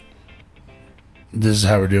This is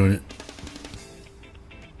how we're doing it.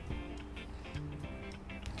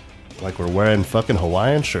 Like we're wearing fucking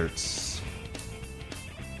Hawaiian shirts.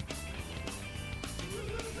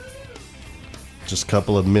 Just a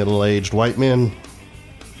couple of middle-aged white men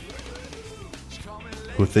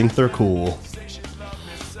who think they're cool.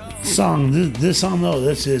 This song though,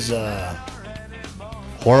 this is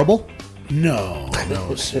Horrible? no.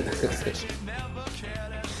 Sir.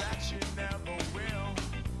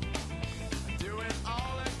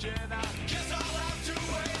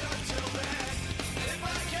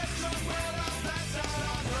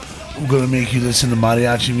 I'm gonna make you listen to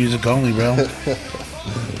mariachi music only, bro.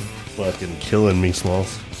 Fucking killing me,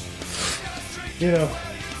 Smalls. You know.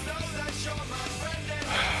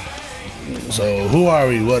 So who are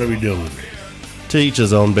we? What are we doing? To each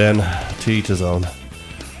his own, Ben. To each his own.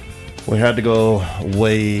 We had to go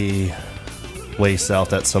way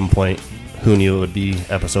south at some point. Who knew it would be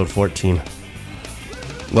episode 14?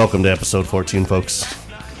 Welcome to episode 14, folks,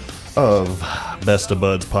 of Best of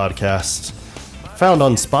Buds podcast. Found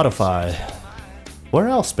on Spotify. Where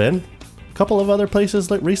else, Ben? A couple of other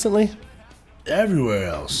places like recently? Everywhere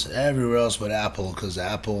else but Apple, because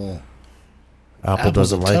Apple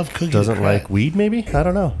Apple's doesn't like weed, maybe? I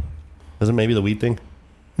don't know. Is it maybe the weed thing?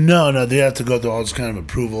 No, they have to go through all this kind of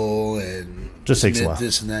approval and Just takes a while.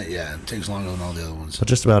 This and that, yeah, it takes longer than all the other ones. But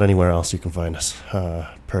just about anywhere else you can find us,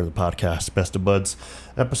 per the podcast, Best of Buds,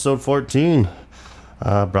 episode 14.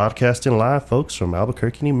 Broadcasting live, folks, from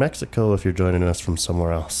Albuquerque, New Mexico, if you're joining us from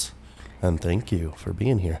somewhere else. And thank you for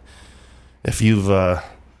being here. If you've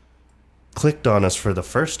clicked on us for the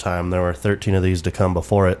first time, there were 13 of these to come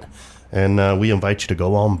before it. And we invite you to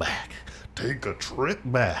go on back. Take a trip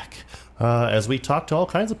back. As we talk to all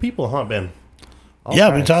kinds of people, huh, Ben? We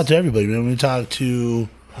talk to everybody, man. We talk to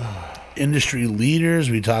industry leaders.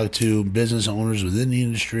 We talk to business owners within the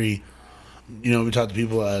industry. You know, we talk to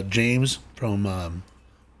people, James from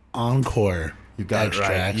Encore. You got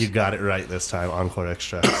Extracts. it right. You got it right this time, Encore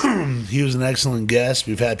Extracts. He was an excellent guest.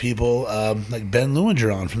 We've had people like Ben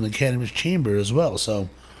Lewinger on from the Cannabis Chamber as well. So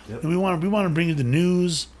we want to bring you the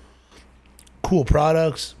news, cool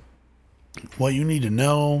products, what you need to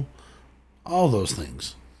know, all those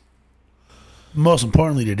things. Most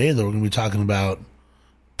importantly today, though, we're going to be talking about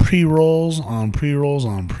pre-rolls on pre-rolls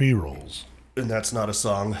on pre-rolls. And that's not a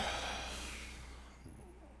song.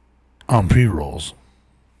 On pre-rolls.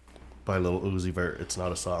 By Lil Uzi Vert. It's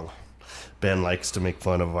not a song. Ben likes to make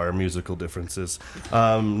fun of our musical differences.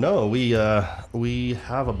 No, we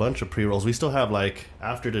have a bunch of pre-rolls. We still have, like,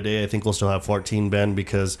 after today, I think we'll still have 14, Ben,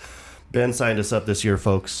 because Ben signed us up this year,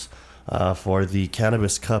 folks, for the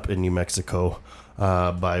Cannabis Cup in New Mexico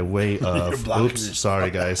by way of... Oops, sorry,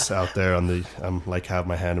 guys, out there on the... I'm, like, have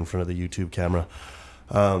my hand in front of the YouTube camera.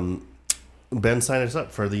 Ben signed us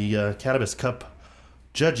up for the Cannabis Cup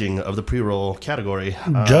judging of the pre-roll category.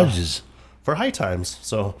 Judges. For High Times.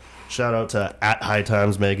 So shout out to @High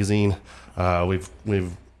Times Magazine.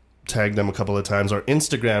 We've tagged them a couple of times. Our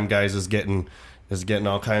Instagram guys is getting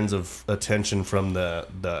all kinds of attention from the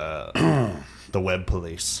web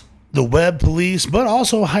police. The web police, but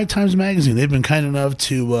also High Times Magazine. They've been kind enough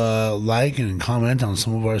to like and comment on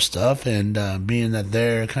some of our stuff, and being that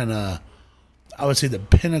they're kind of, I would say, the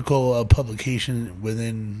pinnacle of publication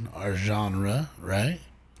within our genre, right?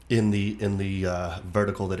 In the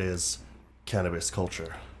vertical that is cannabis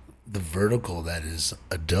culture. The vertical that is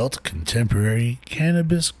adult contemporary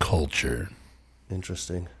cannabis culture.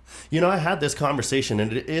 Interesting. You know, I had this conversation,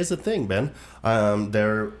 and it is a thing, Ben.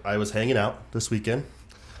 I was hanging out this weekend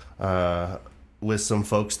with some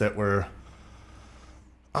folks that were,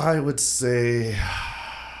 I would say,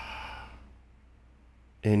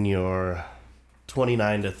 in your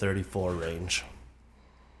 29 to 34 range.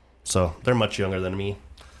 So they're much younger than me.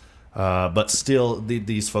 But still,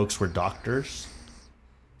 these folks were doctors.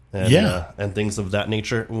 And things of that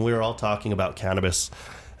nature. And we were all talking about cannabis.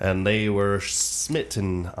 And they were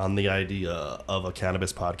smitten on the idea of a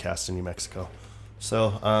cannabis podcast in New Mexico.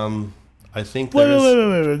 So I think wait.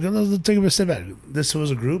 Let's take a step back. This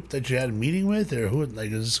was a group that you had a meeting with? Or who?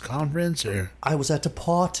 Like, is this a conference? Or I was at a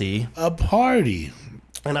party. A party.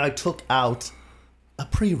 And I took out a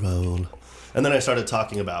pre-roll. And then I started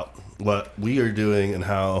talking about what we are doing and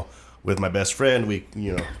how, with my best friend, we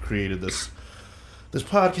created this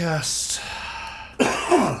podcast.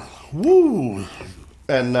 Woo!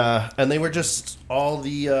 And they were just all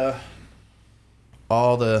the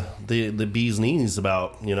bee's knees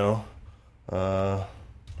about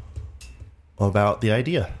about the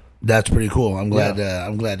idea. That's pretty cool. I'm glad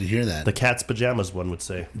to hear that. The cat's pajamas, one would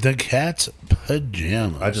say. The cat's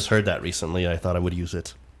pajamas. I just heard that recently. I thought I would use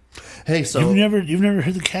it. Hey, so you've never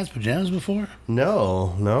heard the Cat's Pajamas before?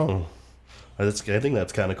 no. I think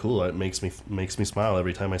that's kind of cool. It makes me smile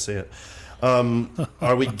every time I say it.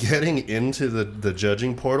 Are we getting into the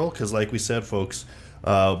judging portal? Because like we said, folks,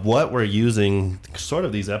 what we're using, sort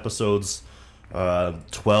of these episodes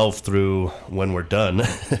 12 through when we're done.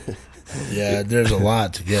 Yeah, there's a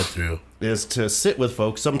lot to get through. Is to sit with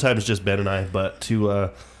folks, sometimes just Ben and I, but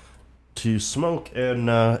to smoke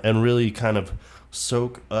and really kind of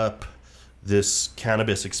soak up this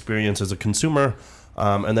cannabis experience as a consumer,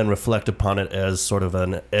 and then reflect upon it as sort of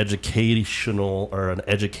an educational or an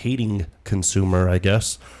educating consumer, I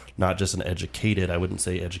guess. Not just an educated. I wouldn't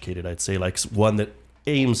say educated. I'd say like one that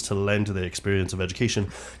aims to lend to the experience of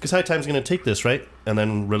education. Because High Time's going to take this, right? And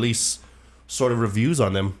then release sort of reviews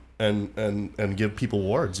on them and give people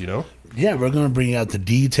awards, you know? Yeah, we're going to bring out the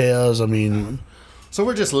details. I mean... So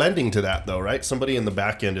we're just lending to that, though, right? Somebody in the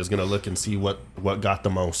back end is going to look and see what got the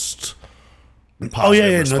most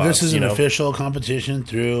positive response, no, this is an official competition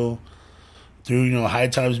through High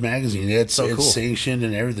Times Magazine. It's cool. Sanctioned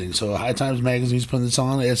and everything. So High Times Magazine's putting this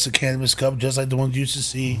on. It's the Cannabis Cup, just like the ones you used to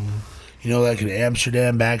see, like in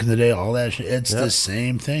Amsterdam back in the day, all that shit. It's the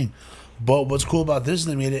same thing. But what's cool about this is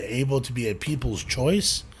they made it able to be a people's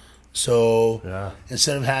choice. So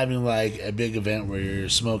instead of having like a big event where you're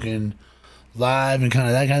smoking live and kind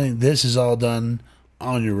of that kind of thing, this is all done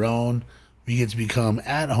on your own. We get to become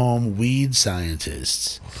at-home weed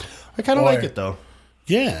scientists. I kind of like it, though.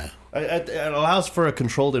 Yeah. It allows for a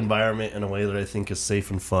controlled environment in a way that I think is safe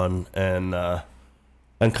and fun and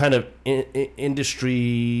kind of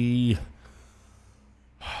industry...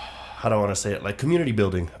 How do I want to say it? Like community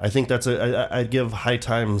building. I think that's I'd give High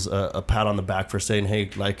Times a pat on the back for saying, hey,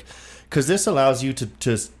 like, because this allows you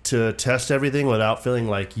to test everything without feeling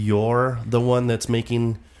like you're the one that's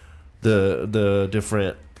making the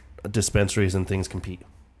different dispensaries and things compete.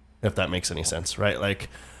 If that makes any sense, right? Like,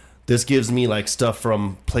 this gives me like stuff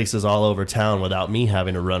from places all over town without me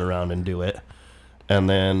having to run around and do it. And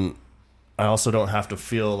then I also don't have to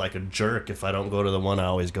feel like a jerk if I don't go to the one I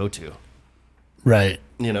always go to. Right.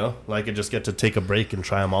 Like I just get to take a break and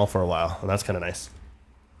try them all for a while, and that's kind of nice.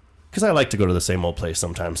 Because I like to go to the same old place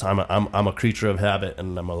sometimes. I'm a creature of habit,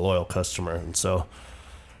 and I'm a loyal customer, and so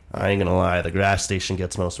I ain't gonna lie, the gas station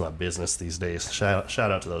gets most of my business these days. Shout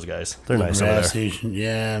out to those guys. They're nice over there. Gas station,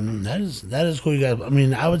 yeah, that is cool. You guys. I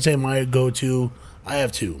mean, I would say my go-to. I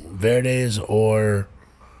have two: Verdes or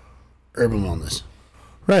Urban Wellness.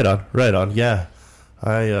 Right on. Yeah,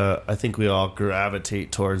 I think we all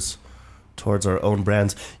gravitate towards our own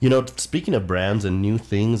brands. Speaking of brands and new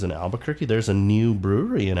things in Albuquerque, there's a new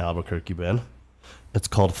brewery in Albuquerque, Ben. It's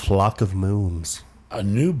called Flock of Moons. A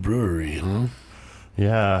new brewery, huh?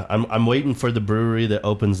 Yeah, I'm waiting for the brewery that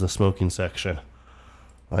opens the smoking section.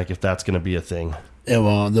 Like, if that's going to be a thing. Yeah,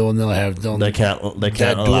 well, they can't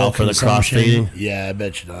allow for the crossfading. Yeah, I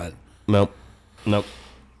bet you not. Nope.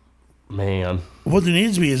 Man. What there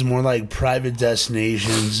needs to be is more like private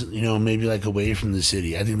destinations, maybe like away from the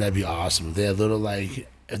city. I think that'd be awesome. If they had little if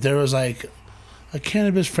there was like a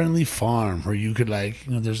cannabis friendly farm where you could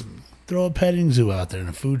there's throw a petting zoo out there and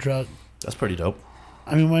a food truck. That's pretty dope.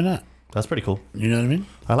 I mean, why not? That's pretty cool. You know what I mean?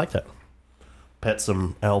 I like that. Pet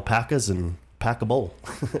some alpacas and pack a bowl.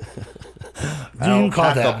 You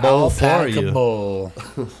call that alpaca bowl.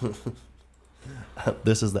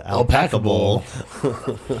 This is the alpaca bowl.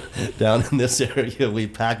 Down in this area, we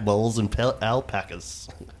pack bowls and alpacas.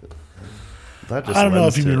 I don't know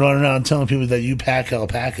if you've been running around telling people that you pack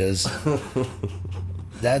alpacas.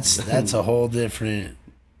 That's a whole different...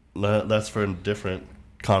 That's for a different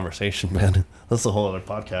conversation, man. That's a whole other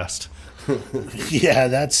podcast. Yeah,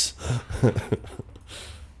 that's...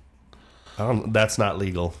 That's not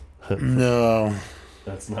legal. No.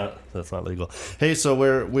 That's not legal. Hey, so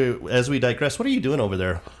we're as we digress, what are you doing over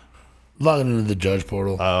there? Logging into the judge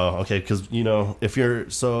portal. Oh, okay. Because if you're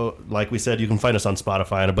like we said, you can find us on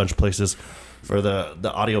Spotify and a bunch of places for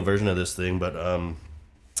the audio version of this thing. But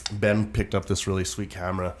Ben picked up this really sweet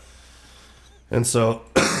camera, and so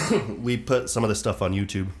we put some of the stuff on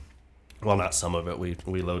YouTube. Well, not some of it. We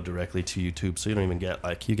load directly to YouTube, so you don't even get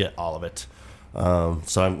you get all of it.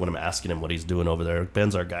 So when I'm asking him what he's doing over there,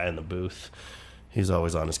 Ben's our guy in the booth. He's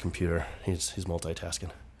always on his computer. He's multitasking.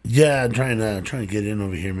 Yeah, I'm trying to get in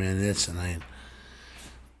over here, man. It's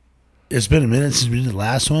been a minute since we did the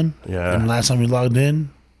last one. Yeah. And the last time we logged in,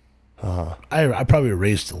 I probably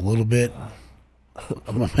erased a little bit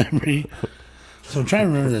of my memory. So I'm trying to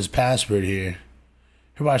remember this password here.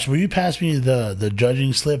 Here, watch. Will you pass me the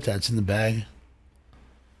judging slip that's in the bag?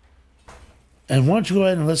 And why don't you go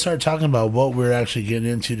ahead and let's start talking about what we're actually getting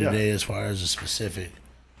into today as far as a specific.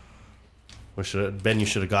 Ben, you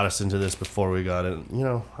should have got us into this before we got it. You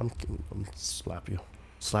know, I'm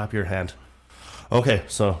slap your hand. Okay,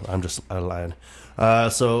 so I'm just lying.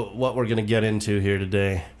 So what we're gonna get into here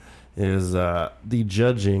today is the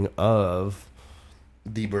judging of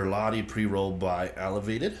the Berlatti pre-roll by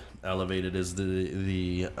Elevated. Elevated is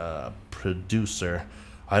the producer.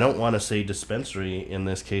 I don't want to say dispensary in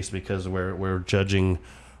this case because we're judging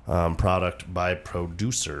product by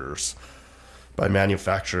producers, by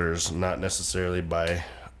manufacturers, not necessarily by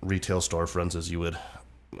retail storefronts as you would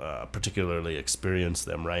particularly experience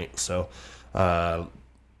them, right? So,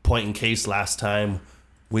 point in case, last time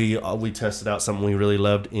we tested out something we really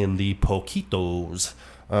loved in the Poquitos.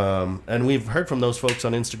 And we've heard from those folks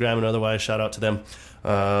on Instagram and otherwise. Shout out to them.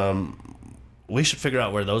 We should figure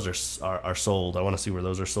out where those are sold. I want to see where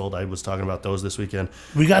those are sold. I was talking about those this weekend.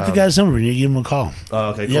 We got the guy's number. You give him a call.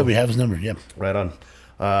 Oh, okay, cool. Yeah, we have his number. Yeah. Right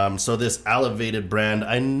on. So this Elevated brand,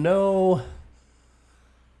 I know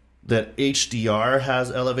that HDR has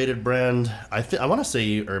Elevated brand. I want to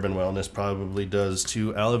say Urban Wellness probably does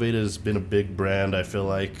too. Elevated has been a big brand, I feel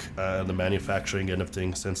like, the manufacturing end of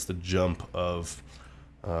things since the jump of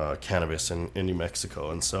cannabis in New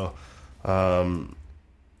Mexico. And so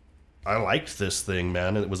I liked this thing,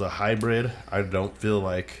 man. It was a hybrid. I don't feel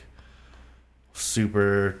like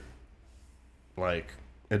super, like,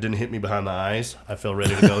 it didn't hit me behind the eyes. I feel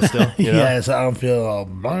ready to go still. You know? Yes, I don't feel all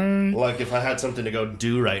burned. Like, if I had something to go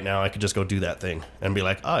do right now, I could just go do that thing and be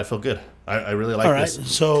like, oh, I feel good. I really like this. All right,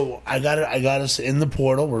 so I got us in the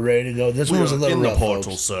portal. We're ready to go. This one was a little rough, in the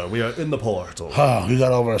portal, folks. sir. We are in the portal. Oh, we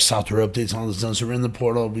got all of our software updates on this done, so we're in the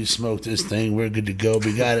portal. We smoked this thing. We're good to go.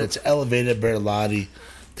 We got it. It's Elevated Berlatti.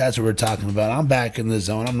 That's what we're talking about. I'm back in the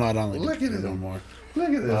zone. I'm not on the computer no more. Look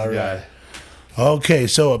at this guy. Okay,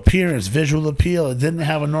 so appearance, visual appeal. It didn't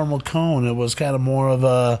have a normal cone. It was kind of more of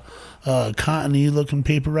a cottony looking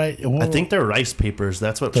paper, right? I think they're rice papers.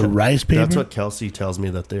 That's what rice paper. That's what Kelsey tells me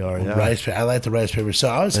that they are. Yeah, rice. I like the rice paper. So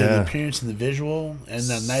I would say the appearance and the visual and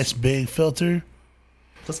that nice big filter.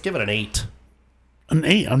 Let's give it an 8. An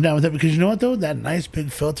 8. I'm down with that because you know what though? That nice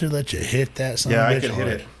big filter lets you hit that. I could hit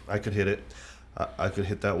it. I could hit it. I could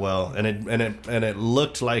hit that well, and it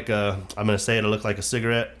looked like I'm gonna say it looked like a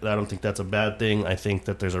cigarette. I don't think that's a bad thing. I think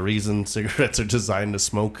that there's a reason cigarettes are designed to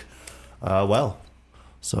smoke well.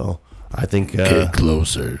 So I think get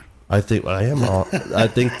closer. I think I am. I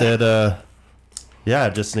think that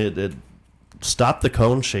just it stop the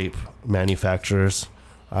cone shape manufacturers.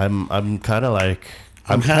 I'm kind of like.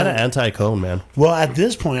 I'm kind of anti-cone, man. Well, at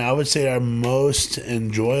this point, I would say our most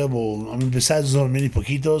enjoyable, besides those little mini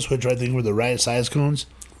Poquitos, which I think were the right size cones,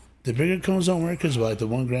 the bigger cones don't work because like the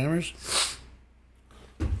 1 grammers.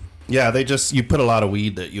 Yeah, you put a lot of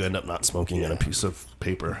weed that you end up not smoking in a piece of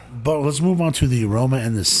paper. But let's move on to the aroma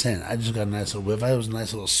and the scent. I just got a nice little whiff. It was a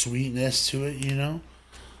nice little sweetness to it, you know?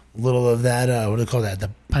 A little of that, what do they call that? The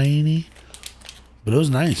piney. But it was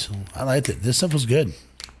nice. I liked it. This stuff was good.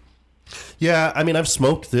 Yeah, I mean, I've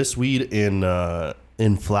smoked this weed in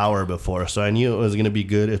flower before, so I knew it was going to be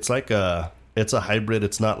good. It's like it's a hybrid.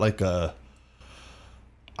 It's not like I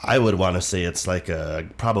would want to say it's like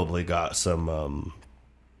probably got some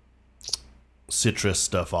citrus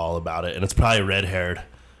stuff all about it, and it's probably red-haired.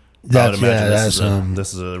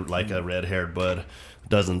 This is like a red-haired bud.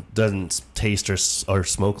 Doesn't taste or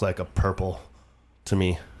smoke like a purple to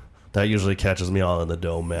me. That usually catches me all in the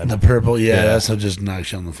dome, man. The purple, that's what just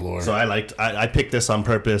knocks you on the floor. So I picked this on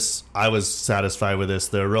purpose. I was satisfied with this.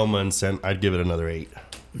 The aroma and scent, I'd give it another 8.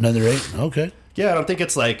 Another 8? Okay. Yeah, I don't think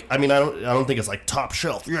it's like, I don't think it's like top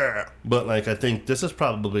shelf, yeah. But like, I think this is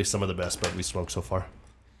probably some of the best bud we smoked so far.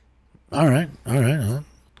 All right. All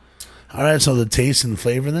right, so the taste and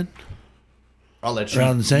flavor then? I'll let you.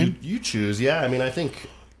 Around the same? You choose, yeah. I mean, I think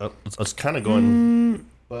it's kind of going,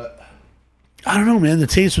 but... I don't know, man. The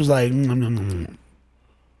taste was like... I'm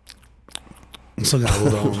still got a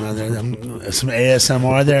little there. Some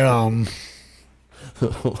ASMR there.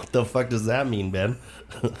 What the fuck does that mean, Ben?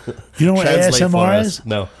 You know what ASMR is?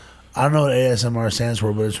 No. I don't know what ASMR stands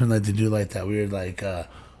for, but it's when like they do like that weird like... no,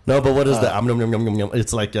 but what is that?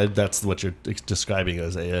 It's like that's what you're describing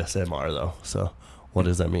as ASMR, though. So what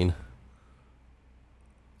does that mean?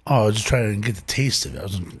 Oh, I was just trying to get the taste of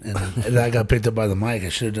it. And I got picked up by the mic. I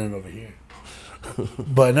should have done it over here.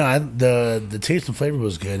 But no, the taste and flavor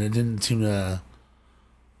was good. It didn't seem to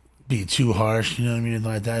be too harsh, you know what I mean?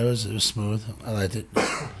 Like that. It was smooth. I liked it.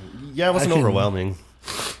 Yeah, it wasn't overwhelming.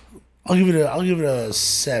 I'll give it a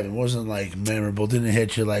 7. It wasn't like memorable. Didn't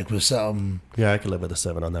hit you like with something. Yeah, I could live with a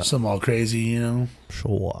 7 on that. Something all crazy, you know.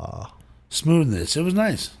 Sure. Smoothness. It was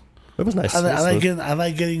nice. It was nice. I like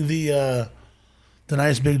getting the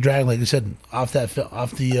nice big drag, like I said, off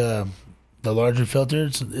the The larger filter,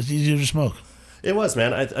 it's easier to smoke. It was,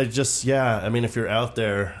 man. I just, I mean, if you're out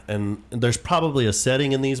there, and there's probably a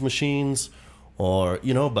setting in these machines, or,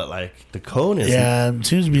 but like the cone is... Yeah, it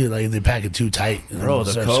seems to be like they pack it too tight. Bro,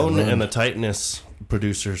 the cone and the tightness,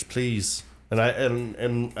 producers, please. And I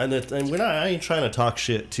ain't trying to talk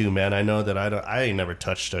shit too, man. I know that I ain't never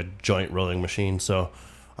touched a joint rolling machine, so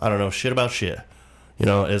I don't know shit about shit.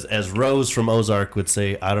 As Rose from Ozark would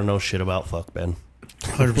say, I don't know shit about fuck, Ben.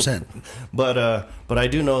 100%. But I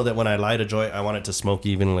do know that when I light a joint, I want it to smoke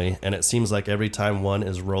evenly, and it seems like every time one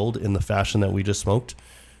is rolled in the fashion that we just smoked,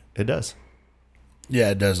 it does. Yeah,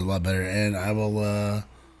 it does a lot better. And I will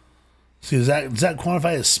see. Does that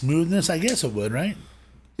quantify as smoothness? I guess it would, right?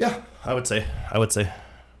 Yeah, I would say. All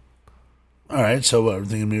right, so what, we're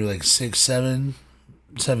thinking maybe like 6, 7,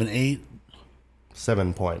 7, 8.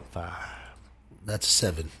 7.5. That's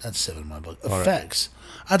 7. That's 7 in my book. Effects. Right.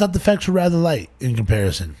 I thought the effects were rather light in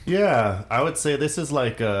comparison. Yeah, I would say this is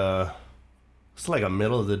like a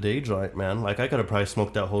middle of the day joint, man. Like I could have probably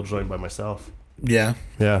smoked that whole joint by myself. Yeah.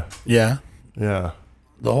 Yeah. Yeah. Yeah.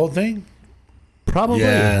 The whole thing? Probably.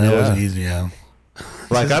 Yeah, that wasn't easy, yeah.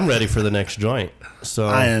 Like I'm ready for the next joint. So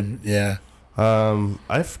I am, yeah.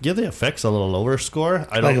 I give the effects a little lower score.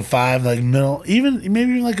 Like a 5, like middle,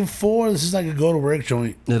 maybe like a 4. This is like a go to work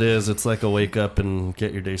joint. It is. It's like a wake up and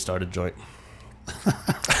get your day started joint.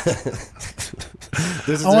 I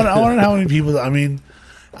wonder how many people. I mean,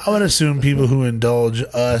 I would assume people who indulge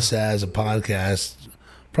us as a podcast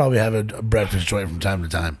probably have a breakfast joint from time to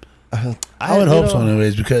time. I would hope so,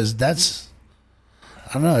 anyways, because that's.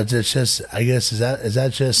 I don't know. It's just. I guess is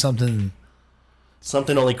that just something.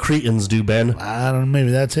 Something only cretins do, Ben. I don't know.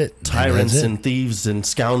 Maybe that's it. Tyrants and thieves and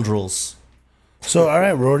scoundrels. So, all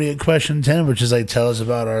right, we're already at question 10, which is like tell us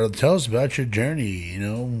about your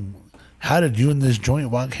journey. How did you and this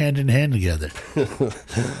joint walk hand in hand together?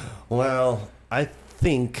 Well, I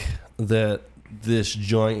think that this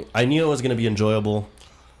joint, I knew it was going to be enjoyable.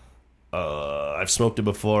 I've smoked it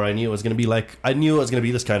before. I knew it was going to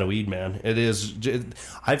be this kind of weed, man.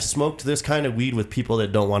 I've smoked this kind of weed with people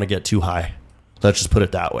that don't want to get too high. Let's just put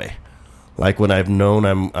it that way. Like when I've known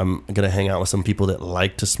I'm going to hang out with some people that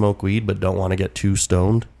like to smoke weed but don't want to get too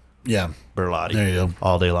stoned. Yeah. Berlatti. There you go.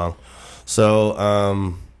 All day long. So,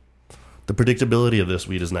 the predictability of this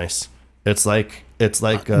weed is nice. It's like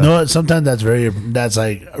sometimes that's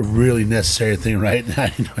like a really necessary thing, right? How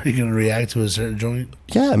are you going to react to a certain joint?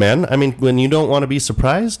 Yeah, man. I mean, when you don't want to be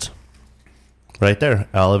surprised, right there,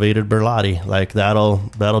 elevated Berlatti. Like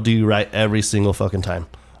that'll do you right every single fucking time.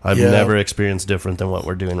 I've never experienced different than what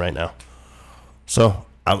we're doing right now. So,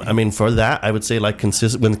 I mean, for that, I would say like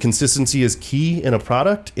when consistency is key in a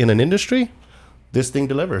product in an industry, this thing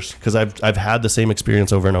delivers because I've had the same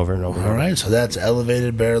experience over and over and over. All right, so that's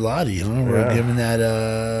elevated Berlatti. We're giving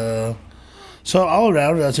that. So all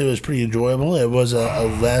around, I'd say it was pretty enjoyable. It was a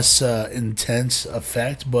less intense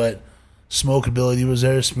effect, but smokability was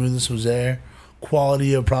there, smoothness was there,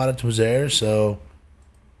 quality of product was there. So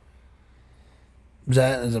we're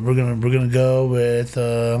gonna go with.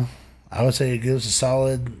 I would say it gives a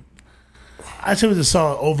solid. I'd say it was a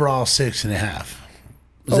solid overall 6.5.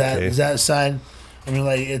 Is that a sign? I mean,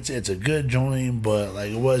 like it's a good joint, but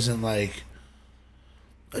like it wasn't like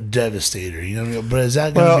a devastator, you know what I mean? But is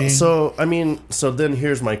that going to be? So then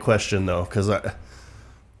here's my question though, because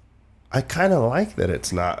I kind of like that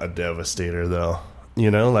it's not a devastator though.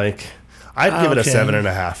 Like I'd give it a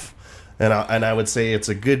 7.5, and I would say it's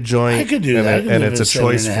a good joint. I could do that, and it's a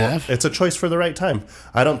choice. It's a choice for the right time.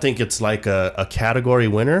 I don't think it's like a category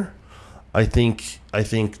winner. I think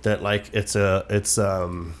that like it's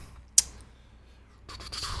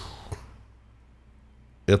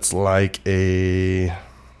like a.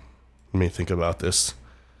 Let me think about this.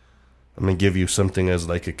 I'm gonna give you something as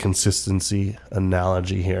like a consistency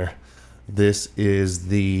analogy here. This is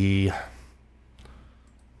the.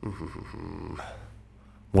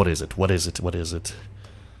 What is it?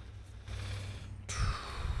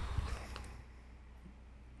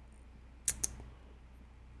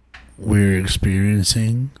 We're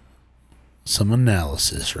experiencing some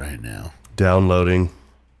analysis right now. Downloading.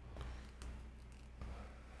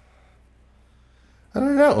 I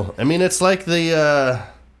don't know. I mean, it's like the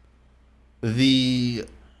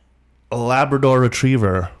Labrador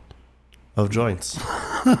Retriever of joints.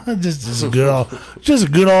 just a good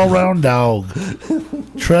all round dog.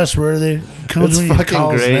 Trustworthy. It's fucking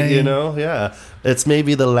great, Yeah, it's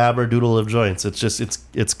maybe the labradoodle of joints. It's just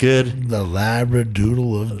it's good. The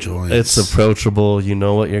labradoodle of joints. It's approachable. You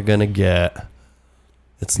know what you're gonna get.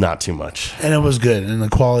 It's not too much, and it was good, and the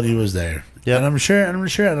quality was there. Yeah, and I'm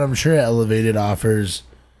sure Elevated offers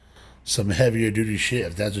some heavier duty shit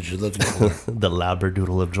if that's what you're looking for. The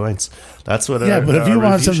labradoodle of joints. That's what. Yeah, but if you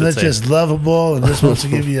want something that's say. just lovable and just wants to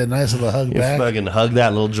give you a nice little hug You back, fucking hug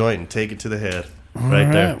that little joint and take it to the head,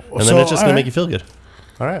 right there, and So, then it's just gonna all make you feel good.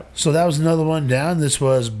 All right. so that was another one down. This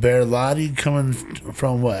was Berlatti coming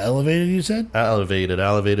from what? Elevated, you said? Elevated.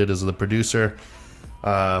 Elevated is the producer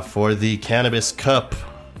for the Cannabis Cup,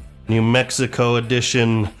 New Mexico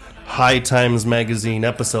edition, High Times Magazine,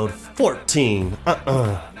 episode 14.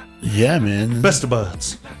 Yeah, man. Best of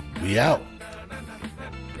buds. We out.